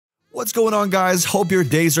What's going on, guys? Hope your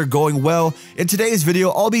days are going well. In today's video,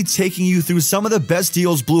 I'll be taking you through some of the best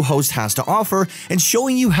deals Bluehost has to offer and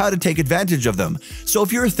showing you how to take advantage of them. So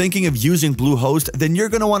if you're thinking of using Bluehost, then you're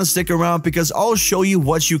going to want to stick around because I'll show you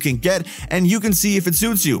what you can get and you can see if it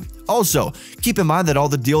suits you. Also, keep in mind that all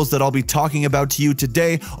the deals that I'll be talking about to you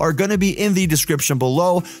today are going to be in the description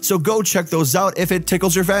below, so go check those out if it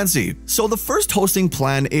tickles your fancy. So the first hosting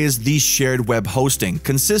plan is the shared web hosting,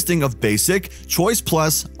 consisting of Basic, Choice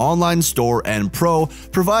Plus, Online Store, and Pro,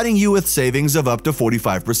 providing you with savings of up to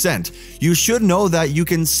 45%. You should know that you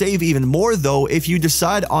can save even more though if you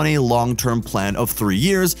decide on a long-term plan of 3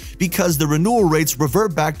 years, because the renewal rates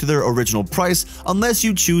revert back to their original price unless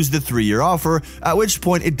you choose the 3-year offer, at which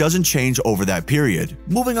point it doesn't change over that period.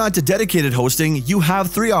 Moving on to dedicated hosting, you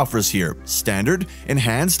have 3 offers here: Standard,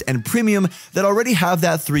 Enhanced, and Premium, that already have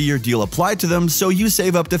that 3-year deal applied to them, so you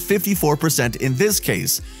save up to 54% in this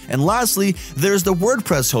case. And lastly, there's the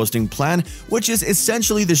WordPress hosting plan, which is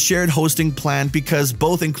essentially the shared hosting plan because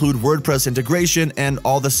both include WordPress integration and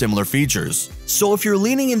all the similar features. So if you're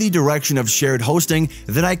leaning in the direction of shared hosting,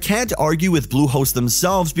 then I can't argue with Bluehost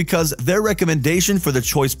themselves, because their recommendation for the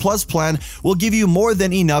Choice Plus plan will give you more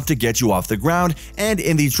than enough to get you off the ground and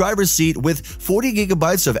in the driver's seat with 40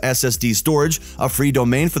 gigabytes of SSD storage, a free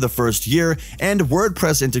domain for the first year, and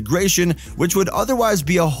WordPress integration, which would otherwise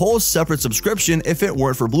be a whole separate subscription if it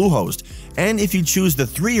weren't for Bluehost. And if you choose the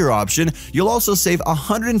 3-year option, you'll also save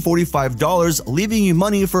 $145, leaving you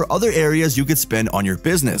money for other areas you could spend on your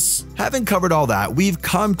business. Having covered all that, we've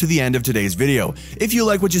come to the end of today's video. If you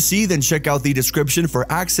like what you see, then check out the description for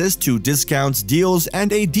access to discounts, deals,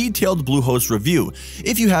 and a detailed Bluehost review.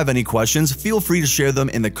 If you have any questions, feel free to share them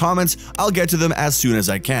in the comments. I'll get to them as soon as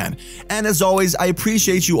I can. And as always, I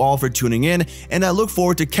appreciate you all for tuning in, and I look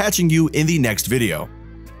forward to catching you in the next video.